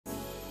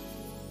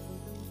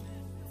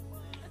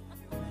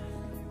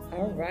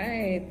All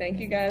right.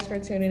 Thank you guys for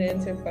tuning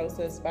in to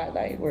FOSA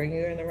Spotlight, where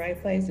you're in the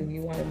right place if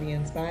you want to be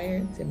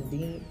inspired to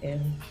be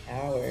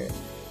empowered.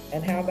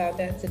 And how about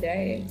that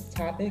today?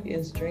 Topic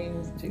is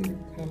dreams do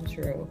come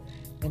true.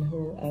 And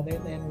who other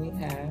than we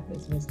have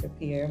is Mr.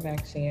 Pierre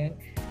McShan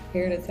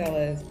here to tell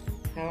us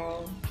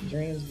how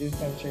dreams do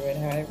come true and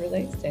how it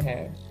relates to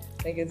him.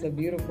 I think it's a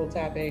beautiful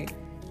topic,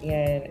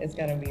 and it's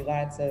going to be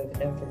lots of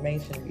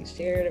information to be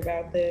shared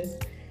about this.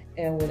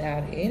 And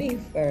without any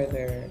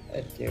further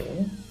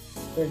ado,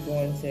 we're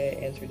going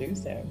to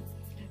introduce him.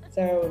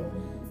 So,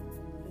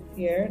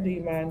 Pierre, do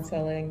you mind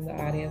telling the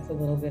audience a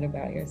little bit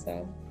about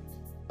yourself?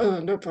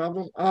 No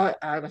problem.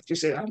 Like you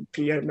said, I'm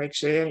Pierre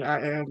McShane.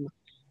 I am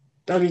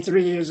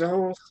 33 years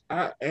old.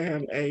 I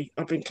am a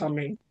up and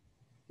coming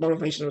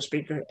motivational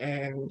speaker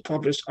and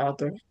published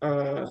author.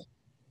 I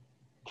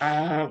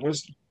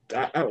was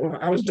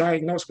I was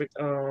diagnosed with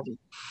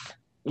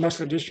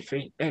muscular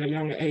dystrophy at a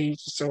young age,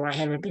 so I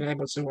haven't been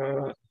able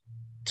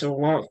to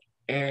walk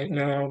and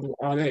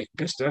all that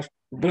good stuff.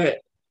 But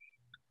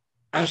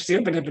I've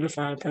still been able to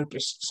find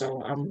purpose,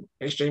 so I'm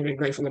extremely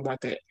grateful about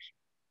that.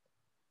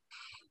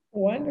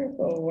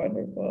 Wonderful,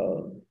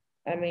 wonderful.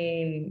 I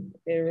mean,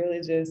 it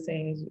really just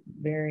seems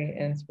very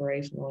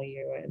inspirational of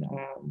you and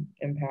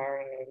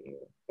empowering of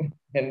you,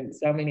 and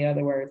so many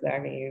other words that I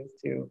can use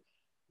to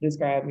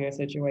describe your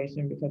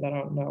situation because I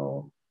don't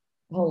know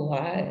a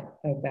lot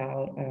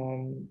about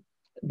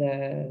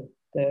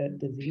the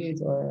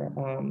disease or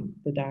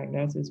the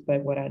diagnosis.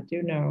 But what I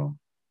do know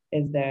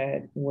is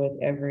that with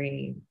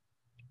every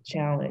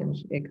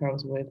challenge, it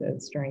comes with a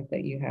strength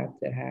that you have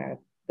to have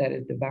that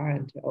is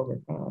divine to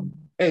overcome.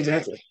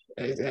 Exactly,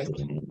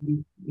 exactly.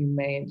 You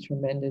made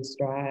tremendous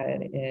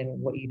stride in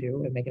what you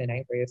do and making a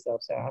name for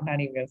yourself. So I'm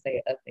not even going to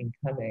say up and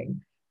coming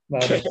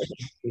motivational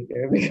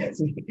speaker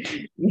because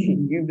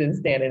you've been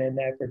standing in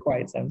that for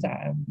quite some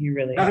time. You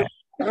really I, have.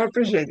 I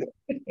appreciate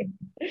it.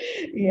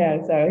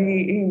 Yeah, so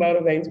he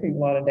motivates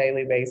people on a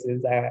daily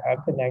basis.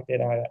 I'm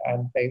connected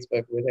on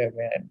Facebook with him,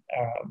 and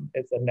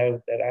it's a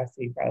note that I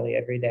see probably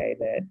every day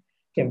that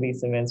can be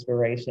some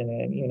inspiration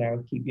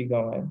and keep you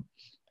going.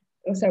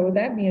 So, with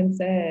that being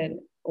said,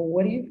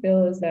 what do you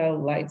feel as though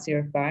lights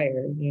your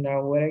fire?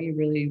 What are you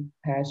really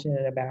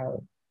passionate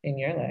about in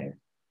your life?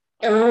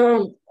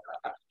 Um,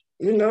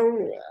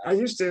 I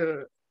used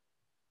to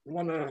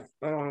want to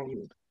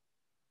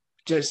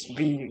just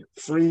be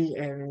free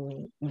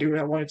and do what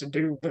I wanted to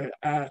do, but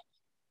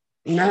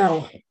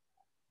now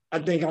I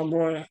think I'm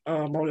more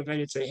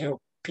motivated to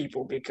help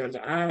people because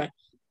I've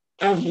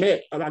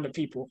met a lot of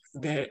people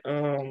that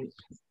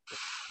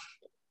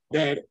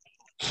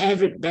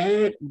have it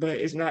bad, but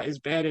it's not as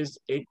bad as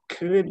it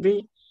could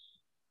be,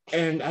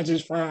 and I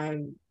just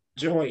find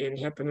joy in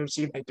helping them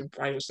see like the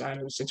brighter side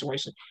of the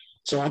situation.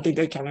 So I think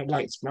that kind of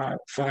lights my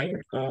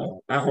fire.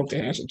 I hope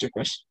that answered your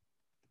question.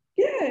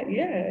 Yeah,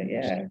 yeah,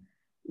 yeah.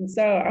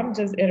 So, I'm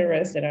just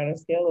interested on a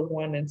scale of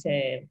 1 to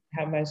 10,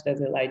 how much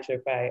does it light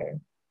your fire?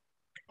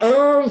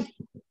 Um,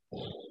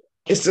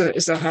 it's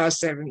a high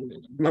seven,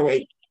 low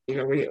eight.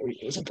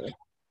 It's okay.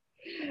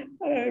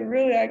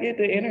 Really, I get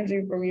the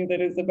energy from you that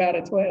it's about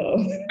a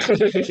 12.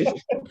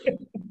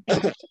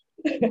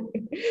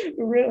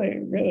 Really,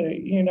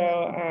 really,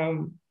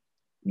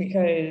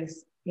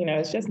 because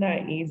it's just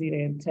not easy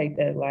to take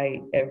that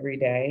light every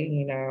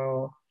day.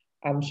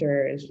 I'm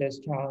sure it's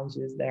just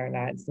challenges that are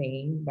not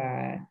seen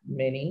by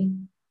many.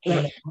 you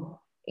Right. know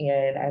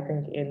and I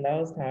think in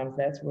those times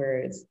that's where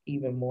it's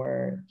even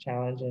more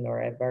challenging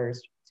or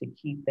adverse to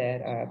keep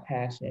that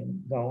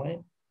passion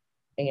going,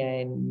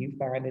 and you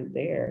find it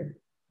there.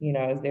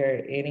 Is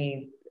there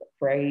any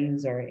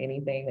phrase or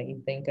anything that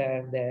you think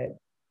of that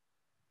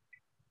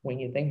when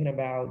you're thinking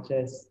about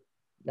just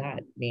not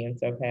being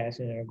so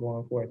passionate or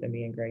going forth and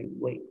being great,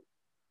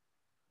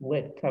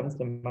 what comes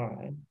to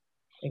mind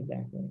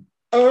exactly?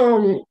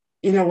 Um,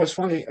 what's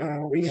funny?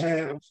 We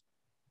have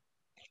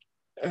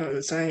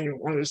the same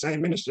one of the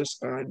same ministers,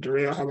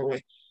 Darrell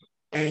Holloway,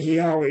 and he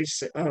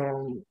always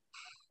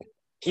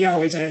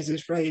has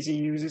this phrase he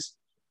uses: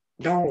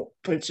 "Don't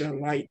put your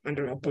light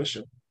under a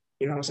bushel."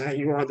 You know what I'm saying?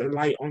 You are the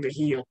light on the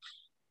hill.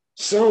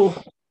 So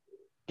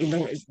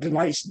the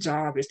light's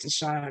job is to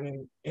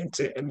shine and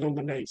to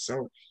illuminate.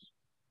 So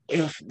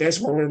if that's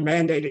what we're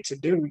mandated to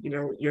do,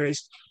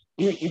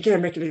 you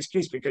can't make an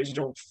excuse because you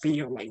don't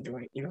feel like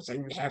doing it. So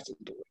you have to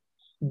do it.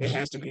 It Mhm.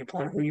 has to be a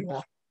part of who you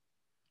are.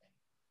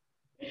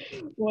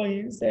 Well,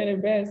 you said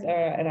it best,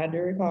 and I do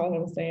recall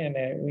him saying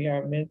that we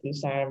are meant to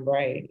shine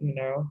bright, and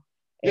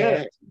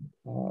Yeah,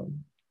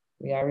 um,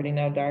 we already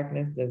know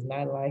darkness does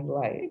not like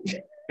light.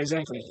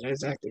 exactly,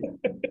 exactly.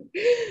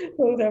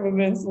 Who's ever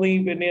been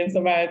asleep and then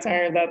somebody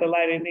turns out the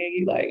light and then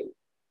you like,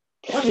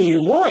 What do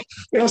you want?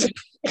 What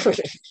I'm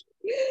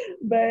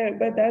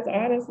but that's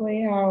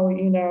honestly how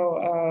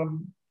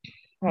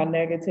how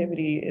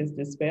negativity is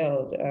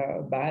dispelled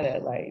by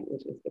that light,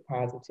 which is the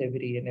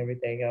positivity and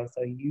everything else.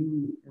 So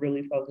you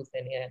really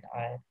focusing in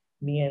on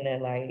me and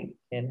that light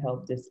can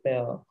help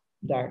dispel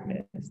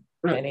darkness at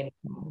right. any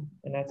time,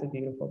 and that's a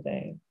beautiful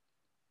thing.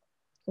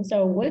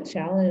 So, what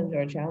challenge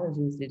or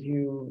challenges did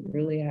you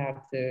really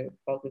have to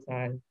focus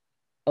on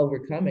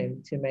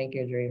overcoming to make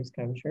your dreams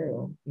come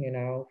true? You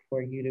know,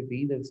 for you to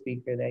be the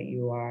speaker that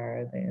you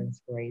are, the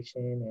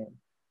inspiration,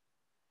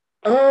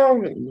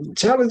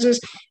 Challenges.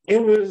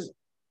 It was.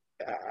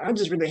 I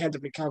just really had to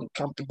become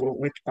comfortable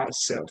with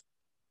myself.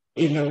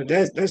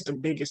 That's the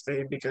biggest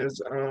thing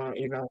because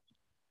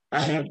I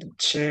have the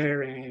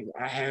chair and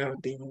I have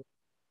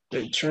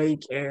the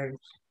trait and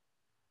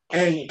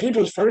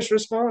people's first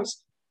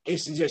response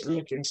is to just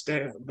look and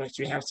stare, but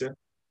you have to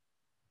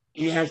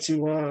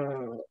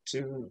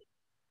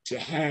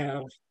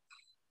have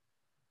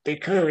the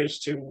courage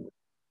to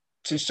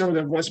show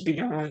them what's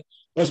beyond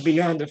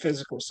the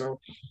physical. So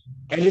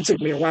and it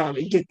took me a while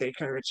to get that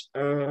courage.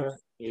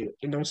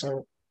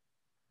 So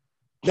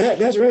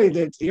that's really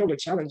the only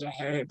challenge I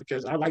had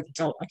because I like to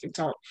talk. I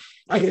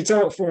can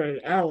talk for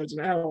hours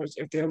and hours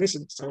if they'll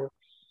listen. So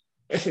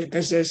that's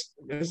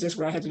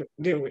what I had to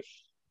deal with.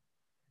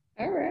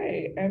 all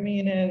right. I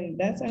mean, and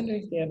that's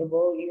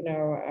understandable. You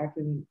know,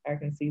 I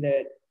can see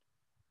that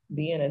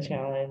being a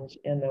challenge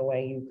and the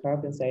way you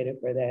compensated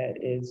for that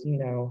is,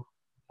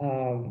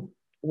 um,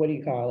 what do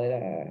you call it?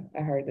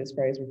 I heard this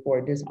phrase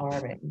before,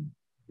 disarming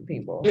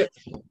people,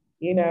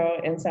 Yeah,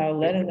 and so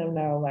letting them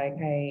know, like,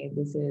 hey,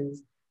 this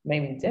is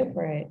maybe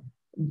different,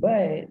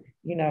 but,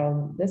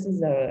 this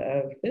is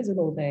a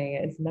physical thing.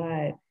 It's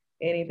not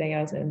anything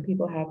else. And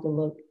people have to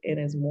look, and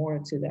it's more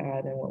to the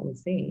eye than what we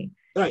see.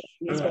 right,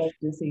 We're right, supposed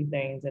to see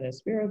things in a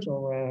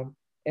spiritual realm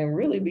and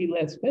really be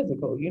less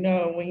physical.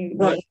 When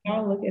right. we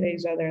all look at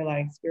each other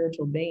like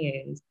spiritual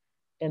beings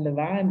and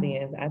divine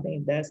beings, I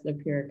think that's the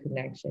pure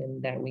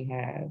connection that we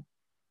have.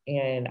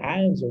 And I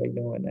enjoy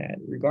doing that,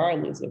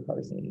 regardless of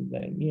persons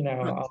and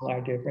Right. all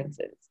our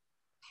differences.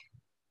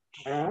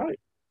 All right.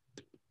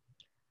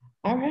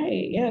 All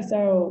right, yeah.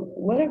 So,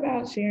 what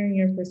about sharing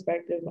your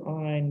perspective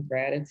on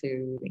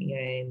gratitude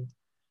and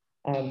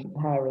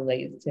how it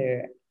relates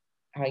to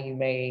how you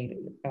made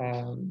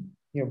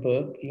your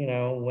book,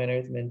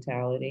 Winner's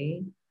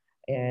Mentality,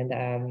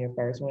 and your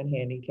first one,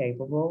 Handy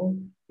Capable,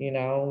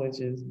 which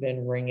has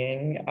been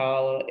ringing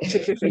all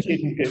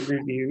getting good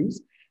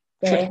reviews.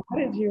 So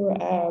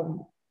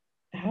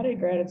how did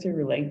gratitude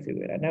relate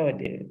to it? I know it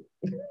did.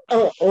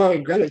 Oh, well,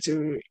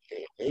 gratitude.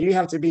 You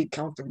have to be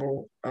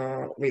comfortable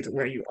with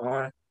where you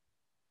are,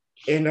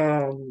 and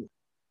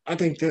I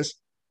think that's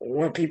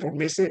where people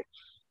miss it.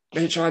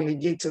 They're trying to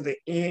get to the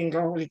end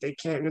goal that they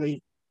can't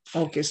really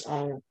focus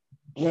on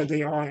where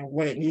they are and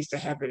what needs to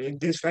happen in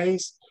this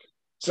phase.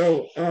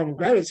 So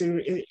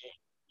gratitude,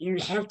 you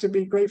have to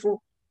be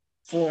grateful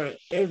for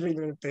every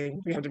little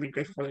thing. You have to be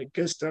grateful for the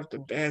good stuff, the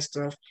bad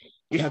stuff.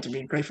 You have to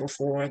be grateful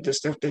for the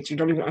stuff that you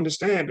don't even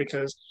understand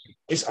because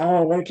it's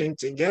all working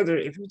together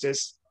if you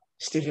just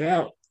stick it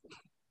out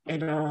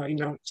and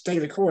stay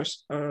the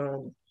course.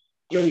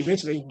 You'll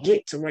eventually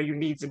get to where you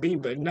need to be,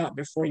 but not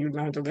before you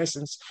learn the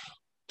lessons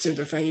to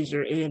the phase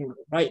you're in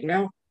right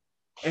now.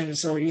 And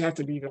so you have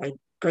to be like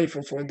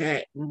grateful for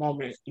that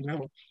moment.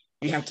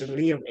 You have to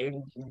live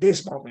in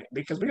this moment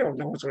because we don't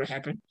know what's going to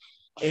happen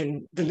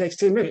in the next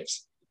 10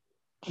 minutes.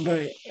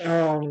 But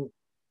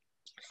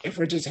if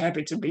we're just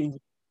happy to be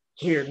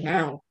here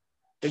now,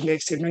 the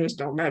next 10 minutes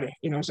don't matter.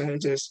 You know what I'm saying?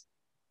 It just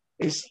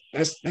it's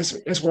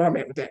that's where I'm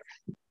at with that.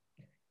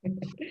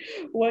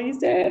 Well, you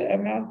said a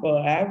mouthful.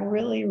 I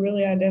really,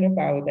 really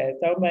identify with that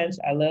so much.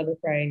 I love the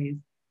phrase.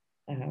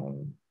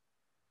 Um,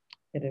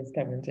 it is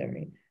coming to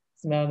me.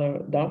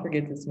 Don't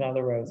forget to smell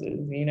the roses,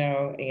 Right,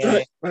 and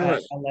right, I,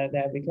 right, I love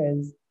that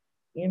because,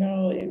 we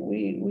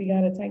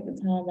got to take the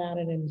time out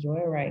and enjoy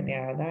right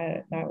now,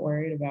 not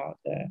worried about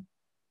the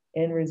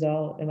end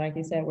result. And like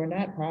you said, we're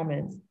not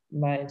promised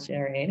much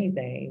or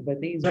anything, but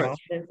these right,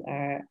 moments,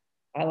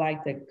 I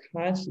like to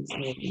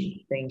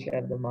consciously think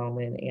of the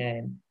moment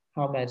and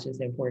how much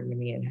is important to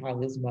me and how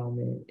this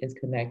moment is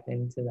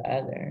connecting to the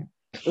other.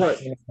 right,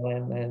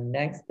 And the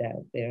next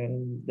step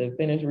and the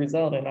finished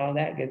result and all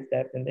that good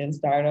stuff, and then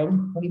start over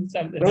on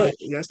something right. else.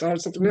 You gotta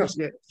start something else.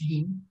 Yeah.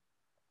 Mhm.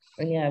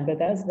 Yeah, but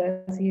that's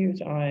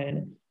huge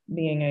on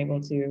being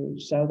able to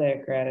show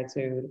that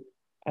gratitude.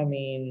 I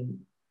mean,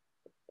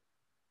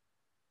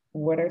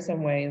 what are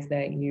some ways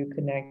that you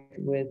connect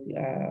with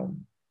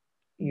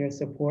your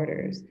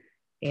supporters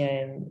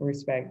in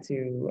respect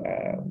to,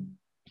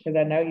 because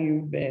I know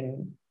you've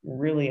been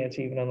really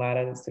achieving a lot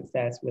of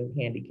success with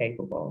Handy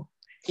Capable.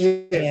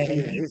 Yeah,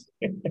 And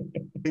yeah.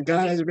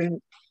 God has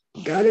been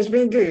God has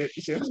been good.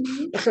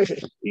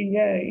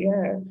 yeah,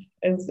 yeah.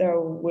 And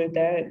so with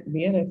that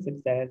being a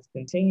success,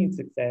 continued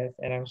success,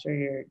 and I'm sure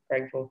you're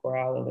grateful for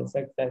all of the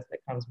success that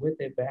comes with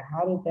it, but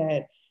how did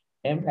that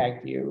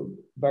impact you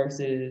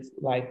versus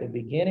like the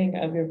beginning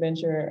of your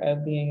venture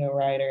of being a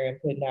writer and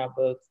putting out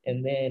books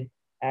and then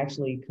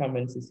actually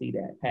coming to see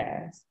that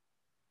pass?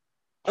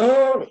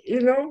 You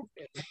know,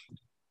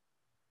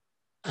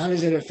 how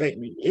does it affect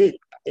me?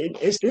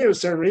 It's still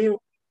surreal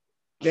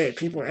that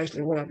people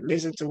actually want to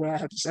listen to what I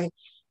have to say.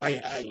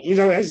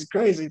 It's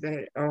crazy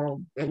that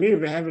we're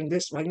even having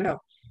this right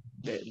now,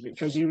 that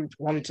because you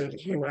wanted to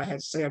hear what I had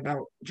to say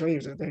about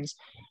dreams and things.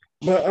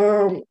 But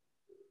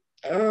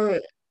uh,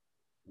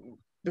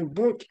 the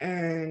book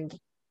and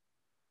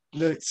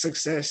the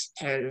success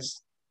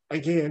has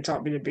again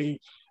taught me to be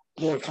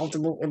more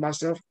comfortable with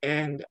myself,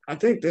 and I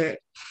think that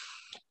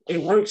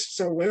it works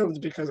so well is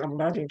because I'm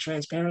learning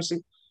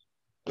transparency.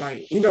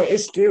 Like,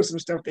 it's still some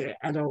stuff that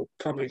I don't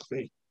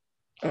publicly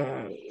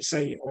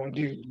say or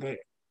do, but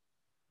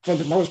for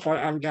the most part,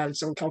 I've gotten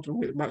so comfortable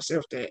with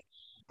myself that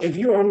if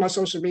you're on my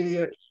social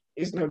media,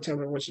 it's no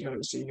telling what you're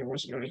going to see or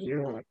what you're going to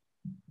hear. Or,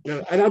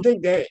 and I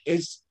think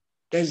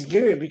that's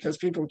good because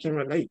people can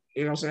relate.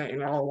 You know what I'm saying,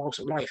 in all walks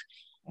of life.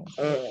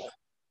 Uh,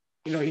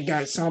 you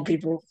got some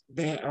people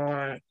that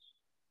are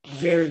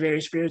very,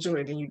 very spiritual,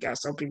 and then you got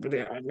some people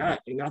that are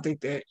not. And I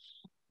think that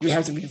you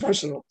have to be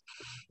versatile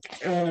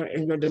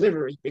in your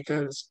delivery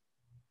because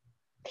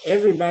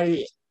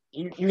everybody,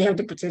 you have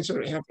the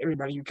potential to help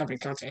everybody you come in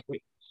contact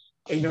with.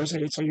 And, you know what I'm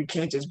saying? So you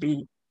can't just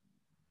be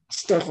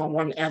stuck on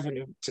one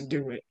avenue to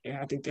do it. And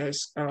I think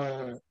that's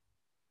why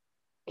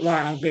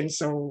I've been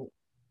so,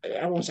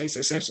 I won't say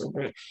successful,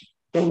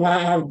 but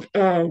why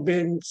I've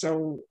been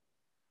so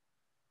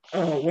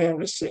well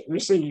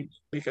received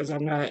because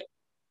I'm not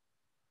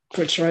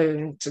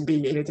portraying to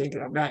be anything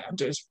that I'm not. I'm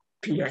just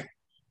PR.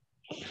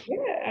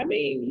 Yeah, I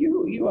mean,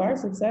 you are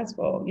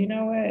successful. You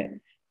know what?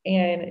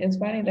 And it's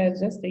funny that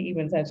just to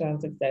even touch on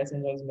success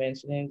and just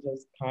mentioning,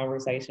 just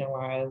conversation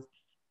wise,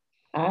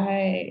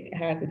 I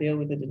had to deal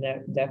with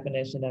the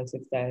definition of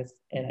success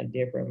in a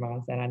different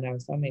mindset. I know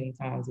so many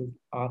times it's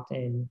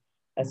often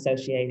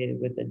associated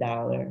with the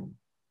dollar,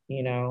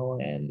 and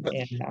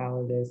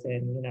all of this,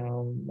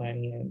 and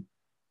money, and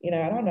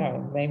I don't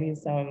know. Maybe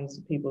some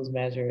people's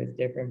measure is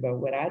different, but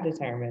what I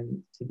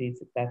determined to be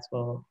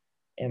successful,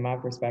 in my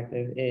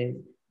perspective, is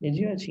did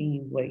you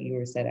achieve what you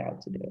were set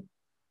out to do?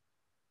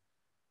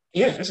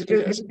 Yeah, Did that's a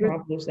you good,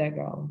 accomplish that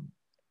goal?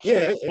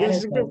 yeah, That it's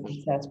is a good a one.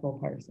 successful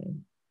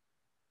person.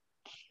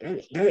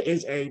 That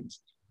is a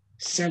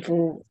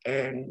simple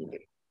and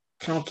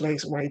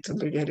complex way to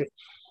look at it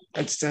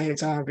at the same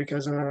time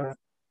because I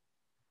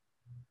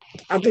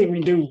think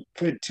we do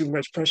put too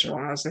much pressure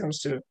on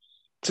ourselves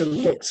to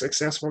look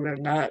successful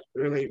and not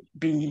really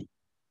be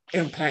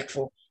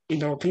impactful.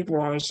 People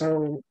are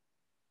so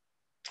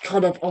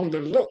caught up on the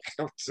look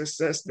of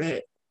success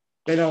that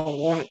they don't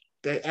want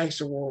the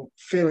actual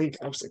feeling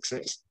of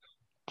success.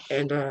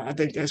 And I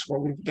think that's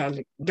what we've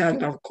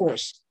gotten off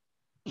course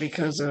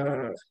because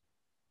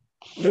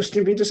looks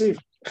can be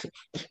deceiving.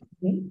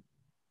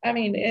 I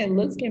mean, and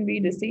looks can be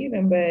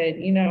deceiving, but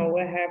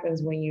what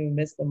happens when you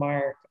miss the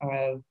mark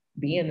of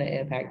being the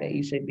impact that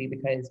you should be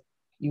because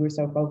you were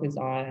so focused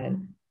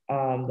on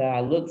that I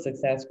look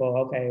successful.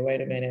 Okay,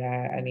 wait a minute,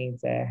 I need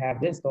to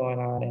have this going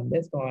on and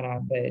this going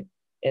on, but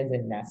is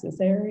it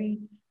necessary?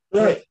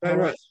 Right, right,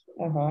 right.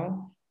 Uh-huh.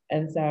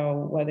 And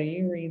so whether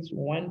you reach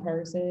one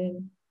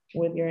person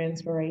with your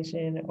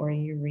inspiration or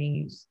you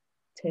reach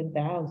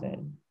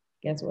 10,000,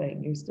 guess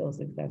what? You're still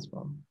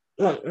successful.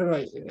 Right,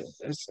 right.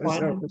 It's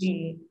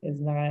Quantity is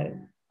not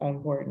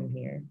important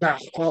here.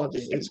 not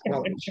quality, it's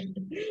quality.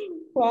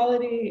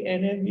 Quality,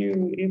 and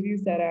if you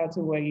set out to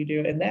what you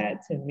do, and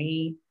that to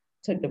me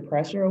took the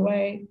pressure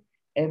away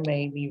and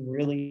made me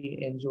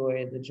really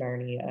enjoy the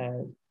journey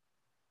of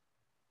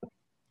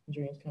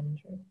dreams coming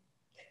true.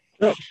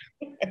 No,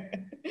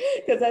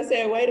 Because I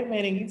said, wait a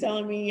minute, you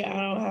telling me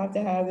I don't have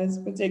to have this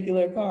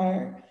particular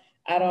car?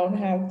 I don't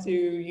have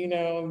to,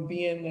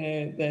 be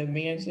in the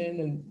mansion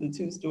and the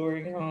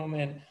two-story home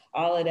and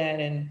all of that.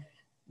 And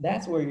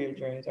that's where your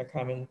dreams are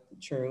coming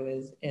true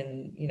is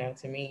in,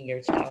 to me, your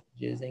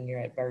challenges and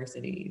your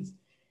adversities.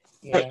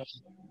 You right. know,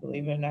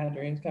 believe it or not,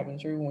 dreams coming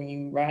true when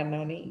you riding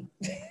on E.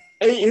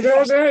 Hey, you know what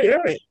I'm saying?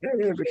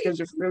 Yeah, because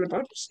you're feeling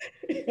purpose.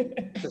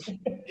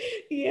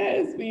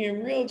 Yes,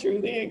 being real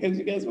true then, because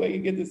guess what? You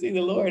get to see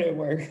the Lord at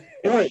work.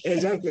 Right,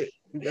 exactly.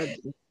 You got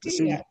to Yeah.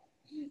 see.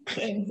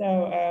 And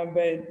so,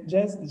 but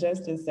just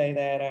to say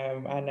that,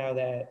 I know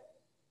that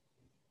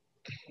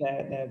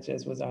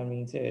just was on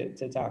me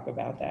to talk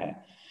about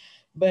that.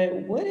 But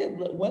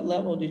what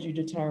level did you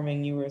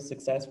determine you were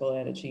successful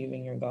at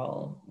achieving your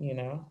goal?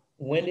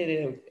 When did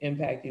it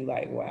impact you?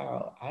 Like,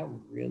 wow, I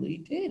really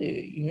did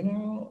it.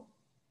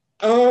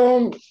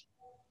 Um,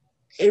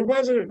 it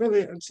wasn't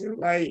really until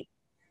like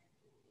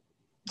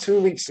 2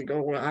 weeks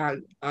ago where I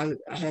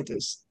had to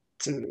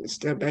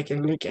step back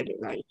and look at it.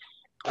 Like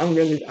I'm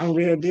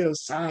real deal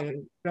signing,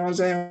 you know what I'm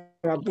saying,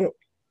 my book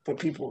for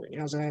people, you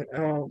know what I'm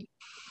saying?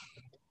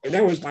 And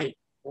that was like,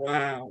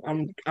 wow,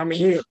 I'm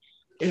here.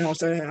 You know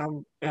what I'm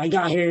saying? I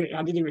got here,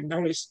 I didn't even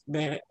notice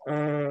that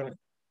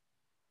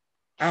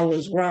I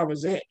was where I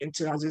was at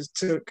until I just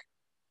took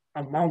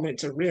a moment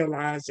to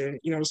realize and,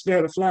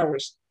 smell the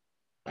flowers.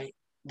 Like,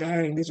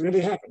 dang, this really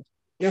happened.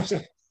 You know what I'm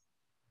saying?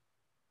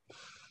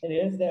 It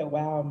is that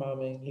wow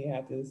moment you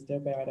have to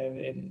step out of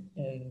it,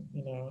 and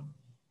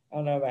I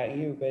don't know about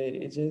you, but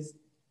it just,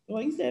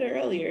 well, you said it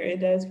earlier, it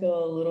does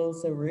feel a little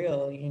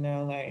surreal,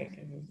 like,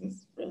 is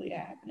this really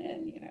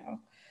happening?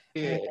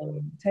 Yeah.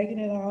 Taking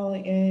it all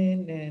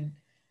in and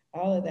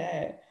all of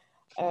that.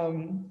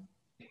 Um,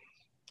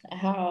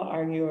 how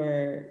are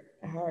your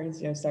how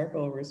is your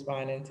circle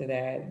responding to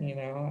that? You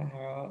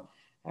know,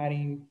 how do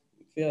you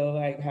feel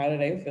like how do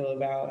they feel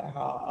about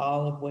how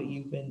all of what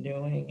you've been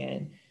doing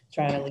and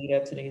trying to lead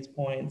up to these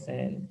points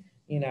and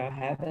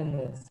having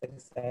the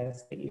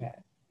success that you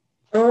had?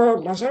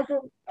 My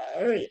circle,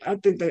 I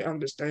think they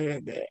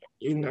understand that,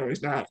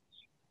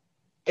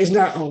 it's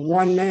not a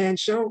one man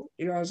show,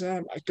 you know what I'm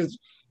saying? Because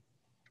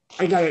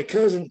I got a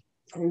cousin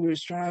who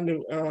is trying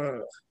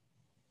to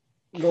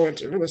go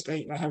into real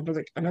estate. I have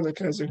another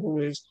cousin who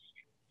is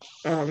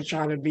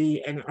trying to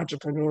be an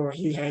entrepreneur.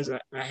 He has a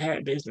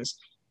hat business.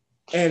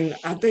 And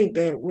I think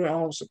that we're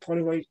all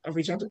supportive of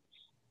each other.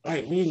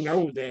 Like, we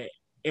know that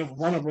if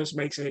one of us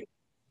makes it,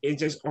 it's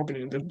just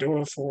opening the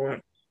door for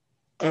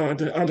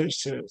the others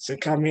to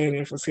come in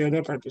and fulfill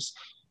their purpose.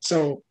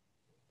 So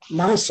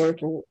my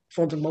circle,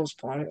 for the most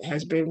part,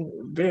 has been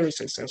very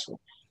successful.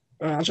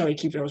 I try to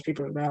keep those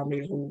people around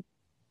me who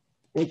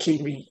would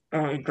keep me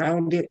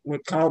grounded,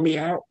 would call me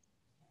out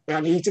when I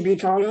need to be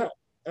called out,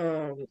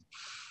 um,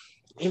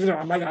 even though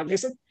I might not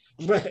listen.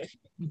 But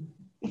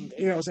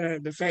what I'm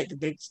saying, the fact that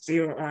they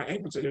still are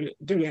able to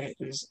do that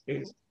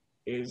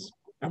is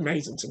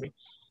amazing to me.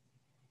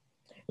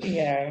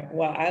 Yeah,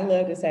 well, I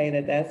love to say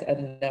that that's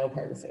a no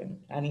person.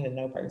 I need a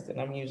no person.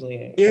 I'm usually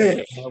a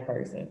Yeah, no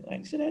person.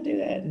 Like, should I do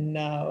that?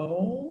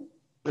 No.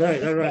 Let's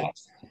right, think right, right. about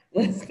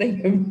Let's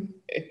think of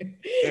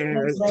And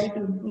let's write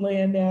the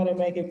plan down and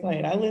make it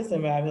plain. I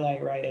listen, but I be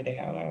like, write it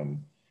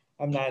down.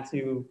 I'm not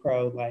too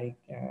pro like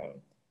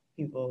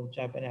people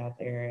jumping out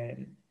there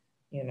and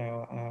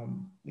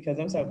because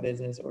I'm so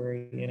business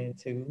oriented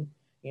too,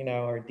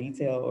 or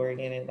detail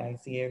oriented, like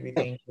see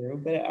everything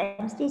through. But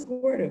I'm still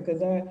supportive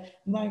because I'm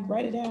like,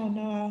 write it down.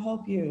 No, I'll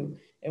help you,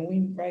 and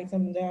we write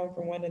something down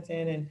from 1 to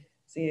 10 and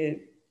see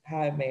it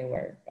how it may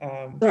work.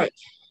 right,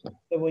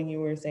 So when you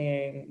were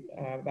saying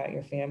about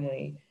your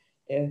family,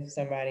 if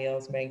somebody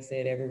else makes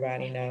it,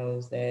 everybody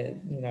knows that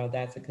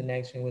that's a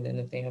connection within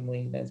the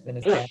family that's been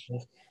right.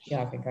 established.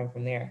 Y'all can come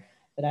from there.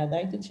 But I'd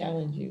like to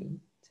challenge you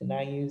to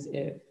not use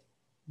if,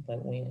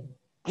 but when.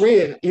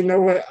 When, you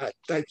know what?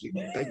 Thank you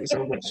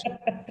so much.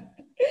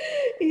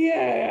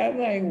 Yeah, I'm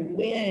like,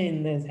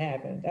 when this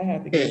happens, I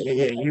have to Yeah, give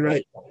yeah, yeah. You're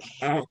right.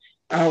 Our,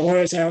 our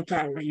words have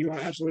power. You are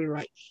absolutely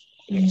right.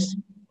 Yes,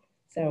 Mhm.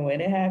 So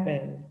when it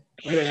happens,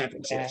 when it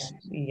happens, yeah, yes.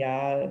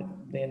 y'all,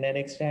 then that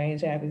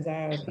exchange happens.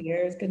 Oh,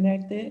 Pierre's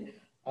connected.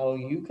 Oh,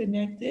 you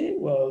connected?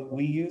 Well,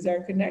 we use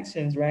our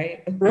connections,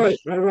 right? Right,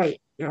 right,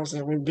 right. You know what I'm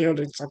saying? We're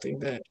building something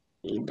that,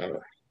 you know,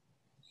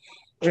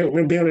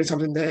 we're building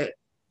something that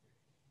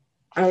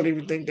I don't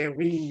even think that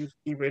we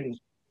even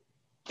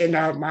in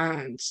our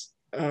minds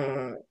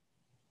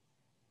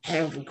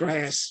have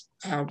grasped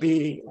how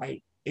big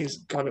like it's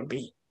gonna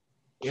be.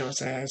 You know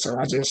what I'm saying? So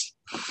I just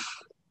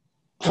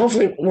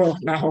hopefully, well,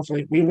 not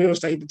hopefully, we will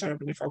stay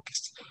determined and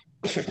focused.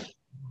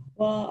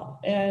 Well,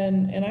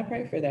 and I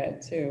pray for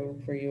that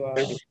too for you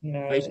Thank you.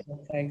 all. Thank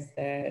It takes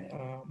that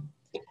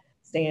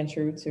staying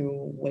true to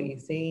what you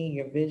see,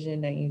 your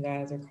vision that you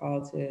guys are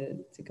called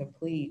to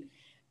complete,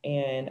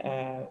 and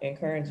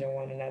encouraging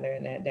one another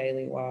in that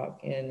daily walk.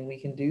 And we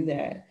can do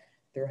that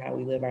through how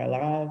we live our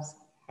lives,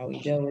 how we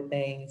deal with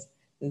things.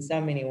 In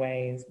so many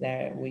ways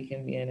that we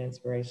can be an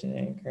inspiration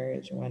and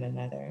encourage one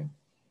another.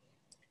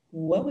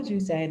 What would you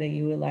say that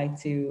you would like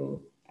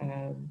to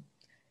um,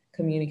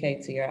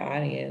 communicate to your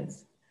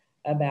audience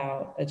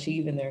about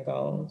achieving their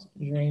goals,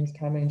 dreams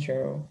coming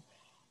true?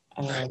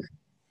 Um,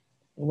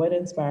 what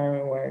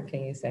inspiring word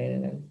can you say to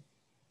them?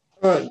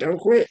 don't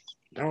quit.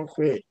 Don't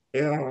quit.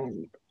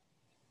 Don't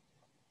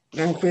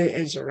quit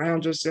and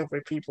surround yourself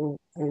with people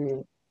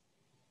who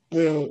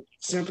will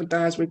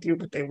sympathize with you,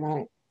 but they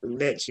won't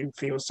let you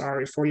feel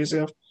sorry for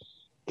yourself.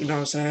 You know what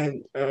I'm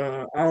saying?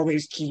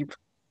 Always keep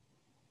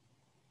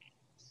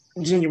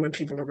genuine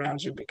people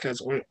around you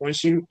because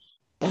once you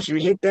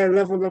hit that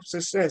level of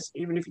success,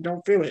 even if you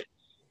don't feel it,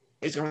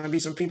 it's gonna be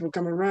some people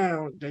come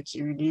around that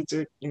you need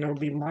to,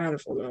 be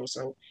mindful of.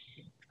 So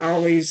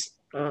always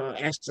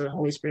ask the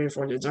Holy Spirit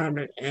for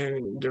discernment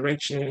and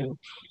direction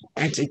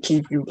and to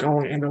keep you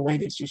going in the way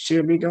that you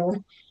should be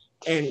going.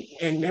 And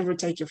never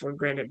take it for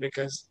granted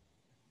because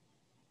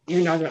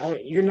you're not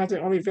the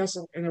only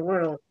vessel in the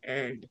world.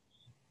 And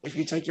if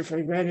you take it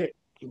for granted,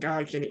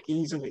 God can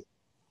easily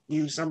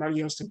use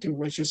somebody else to do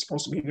what you're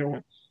supposed to be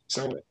doing.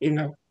 So,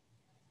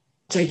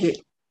 take it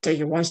take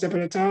it one step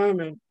at a time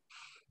and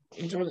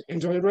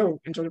enjoy the road,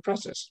 enjoy the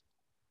process.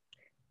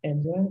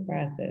 Enjoy the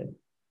process.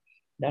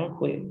 Don't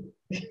quit.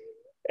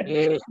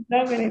 Yeah,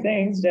 So many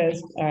things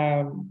just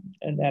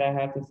that I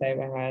have to say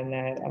behind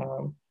that.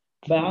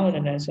 But all in a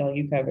nutshell,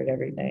 you covered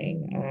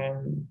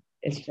everything.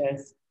 It's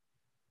just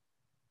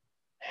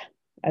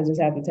I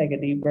just have to take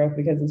a deep breath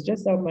because it's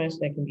just so much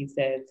that can be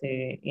said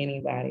to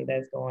anybody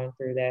that's going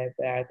through that.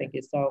 But I think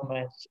it's so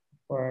much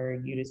for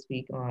you to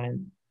speak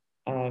on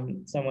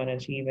someone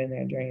achieving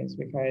their dreams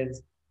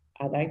because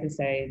I'd like to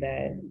say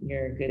that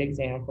you're a good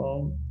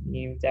example.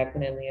 You've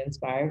definitely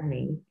inspired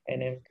me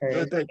and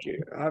encouraged. thank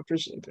you. I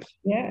appreciate that.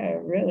 Yeah,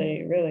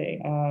 really,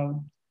 really.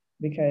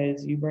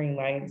 because you bring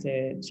light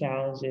to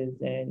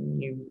challenges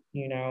and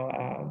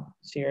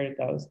shared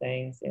those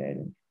things.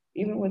 And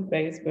even with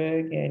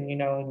Facebook and, in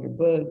your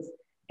books,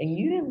 and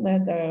you didn't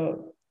let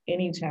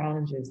any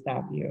challenges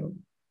stop you,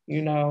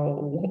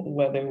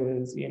 whether it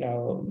was,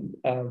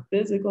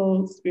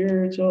 physical,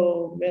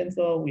 spiritual,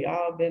 mental, we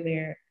all been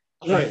there.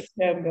 And Right. you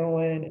kept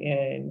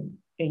going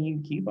and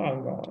you keep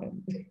on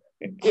going.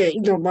 Yeah,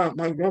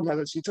 my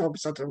grandmother, she told me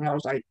something when I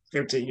was like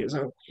 15 years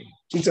old.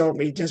 She told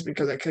me just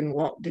because I couldn't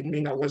walk didn't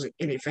mean I wasn't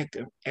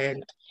ineffective.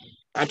 And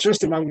I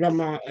trusted my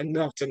grandma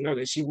enough to know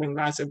that she wouldn't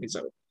lie to me.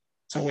 So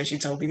when she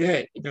told me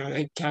that,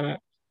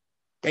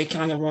 they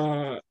kind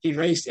of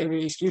erased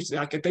every excuse that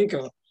I could think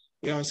of.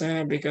 You know what I'm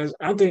saying? Because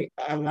I think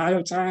a lot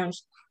of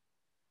times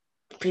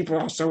people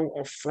are so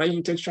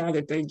afraid to try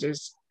that they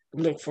just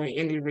look for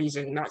any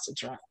reason not to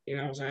try. You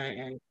know what I'm saying?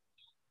 And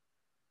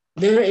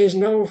there is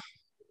no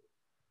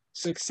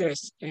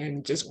success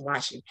in just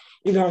watching.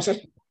 You know what I'm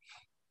saying?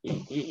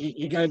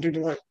 You got to do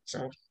the work.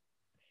 So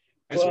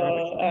that's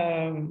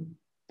what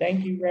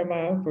Thank you,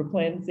 Grandma, for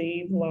planting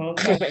seeds a long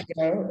time I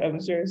ago.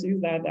 I'm sure she's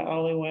not the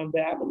only one,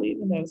 but I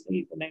believe in those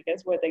seeds. And then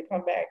guess what? They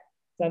come back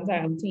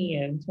sometimes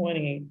 10,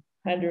 20,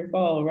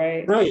 100-fold,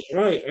 right?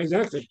 right,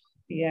 exactly.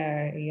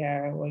 Yeah,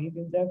 yeah. Well, you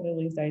can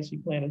definitely say she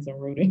planted some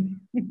rooting.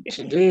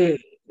 She did.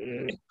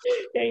 Yeah.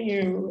 Can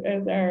you,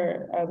 as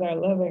our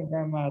loving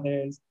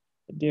grandmothers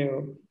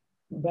do.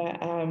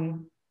 But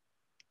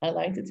I'd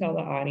like to tell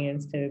the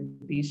audience to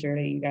be sure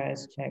that you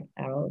guys check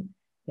out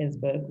his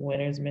book,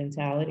 Winner's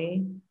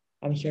Mentality.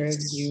 I'm sure if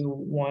you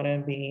want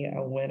to be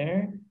a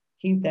winner,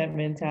 keep that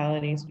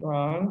mentality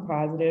strong,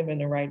 positive, in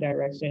the right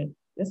direction.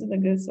 This is a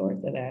good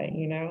source of that,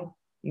 You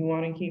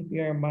want to keep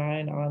your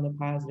mind on the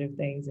positive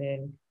things,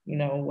 and,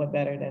 what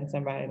better than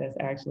somebody that's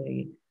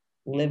actually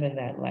living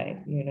that life,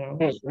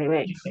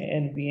 Right.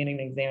 and being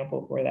an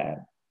example for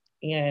that.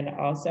 And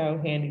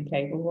also handy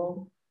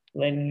capable,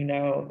 letting you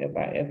know,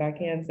 if I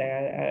can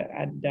say,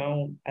 I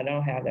don't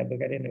have that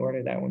book. I didn't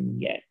order that one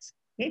yet.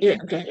 Yeah,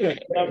 okay, yeah.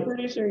 But I'm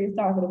pretty sure he's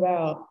talking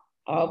about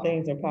all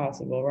things are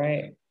possible,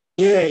 right?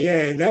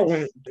 Yeah, that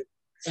one,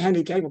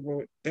 handy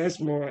capable, that's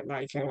more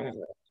like, I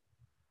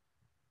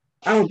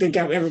don't think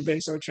I've ever been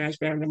so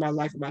transparent in my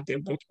life about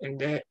that book, and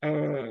that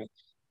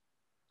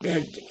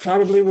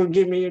probably will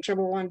get me in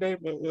trouble one day,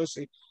 but we'll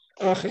see.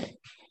 Uh,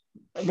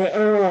 but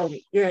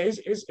yeah,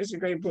 it's a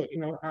great book.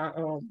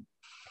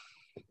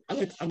 I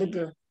looked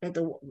at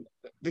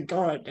the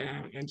guard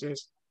down and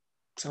just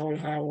told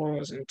how it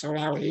was and told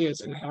how it is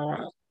and how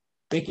I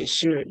think it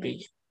should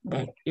be.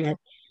 But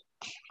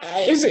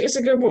it's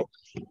a good book.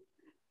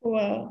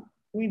 Well,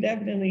 we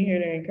definitely here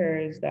to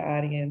encourage the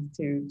audience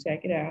to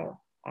check it out.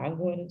 I'm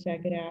going to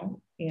check it out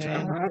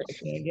and Right.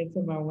 get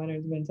to my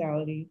winner's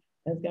mentality.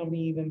 That's going to be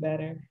even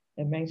better.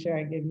 And make sure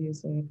I give you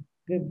some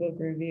good book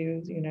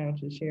reviews,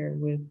 to share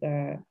with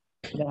the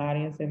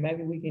audience. And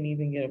maybe we can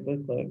even get a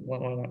book club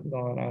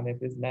going on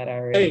if it's not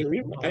already.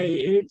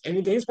 Hey,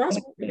 anything's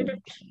possible. It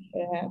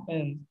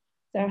happens.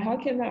 So, how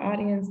can the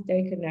audience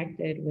stay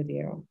connected with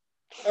you?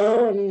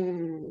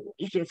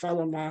 You can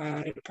follow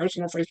my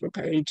personal Facebook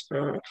page,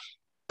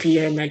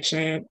 Pierre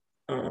McShane,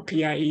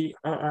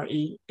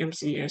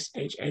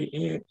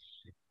 PIERREMCSHAN,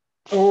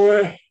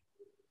 or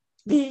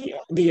the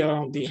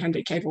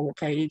Hyundai Capable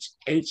page,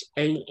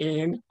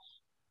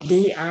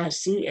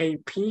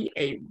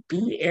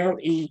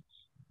 HANDICAPABLE,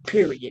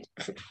 period,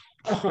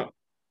 on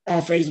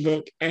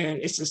Facebook, and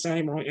it's the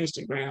same on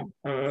Instagram.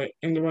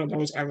 In one of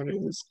those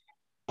avenues,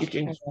 you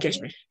can catch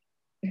me.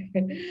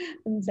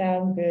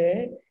 Sounds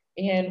good.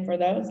 And for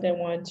those that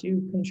want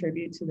to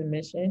contribute to the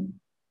mission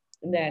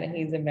that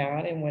he's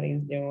about and what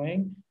he's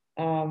doing,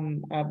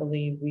 I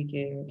believe we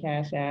can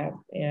cash app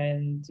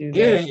and do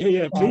the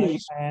Yeah,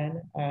 please.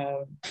 sign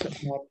of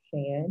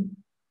Shan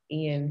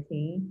ENT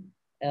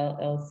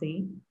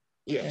LLC.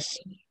 Yes.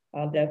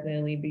 I'll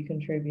definitely be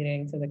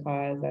contributing to the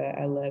cause.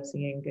 I love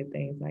seeing good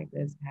things like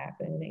this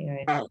happen,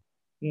 and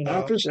I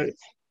appreciate it.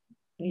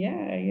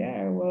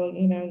 Yeah. Well,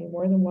 you're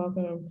more than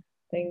welcome.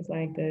 Things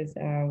like this,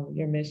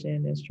 your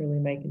mission is truly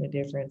making a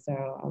difference. So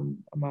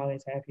I'm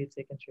always happy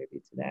to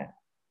contribute to that.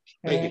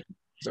 Thank you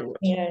so much.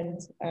 And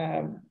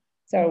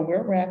so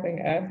we're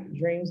wrapping up.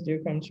 Dreams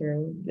do come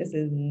true. This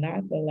is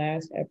not the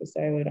last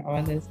episode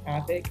on this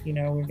topic.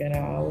 We're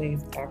gonna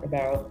always talk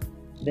about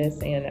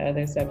this and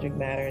other subject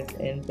matters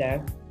in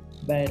depth.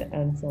 But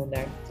until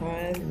next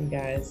time, you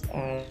guys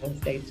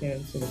stay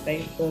tuned to the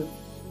Facebook,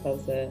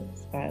 COSA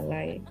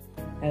Spotlight,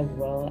 as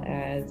well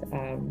as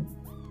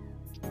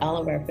all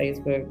of our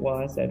Facebook,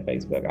 I said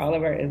Facebook, all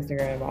of our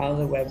Instagram, all of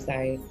the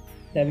website,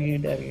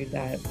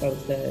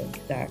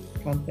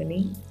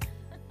 www.cosa.company,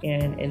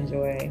 and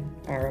enjoy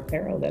our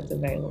apparel that's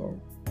available.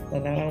 So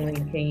not only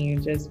can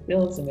you just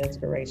feel some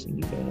inspiration,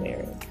 you can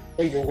wear it.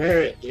 You can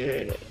wear it,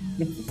 yeah.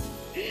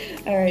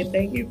 All right,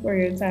 thank you for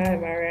your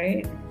time, all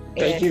right?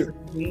 Thank you.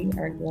 We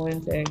are going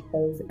to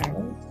close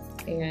out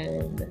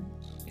and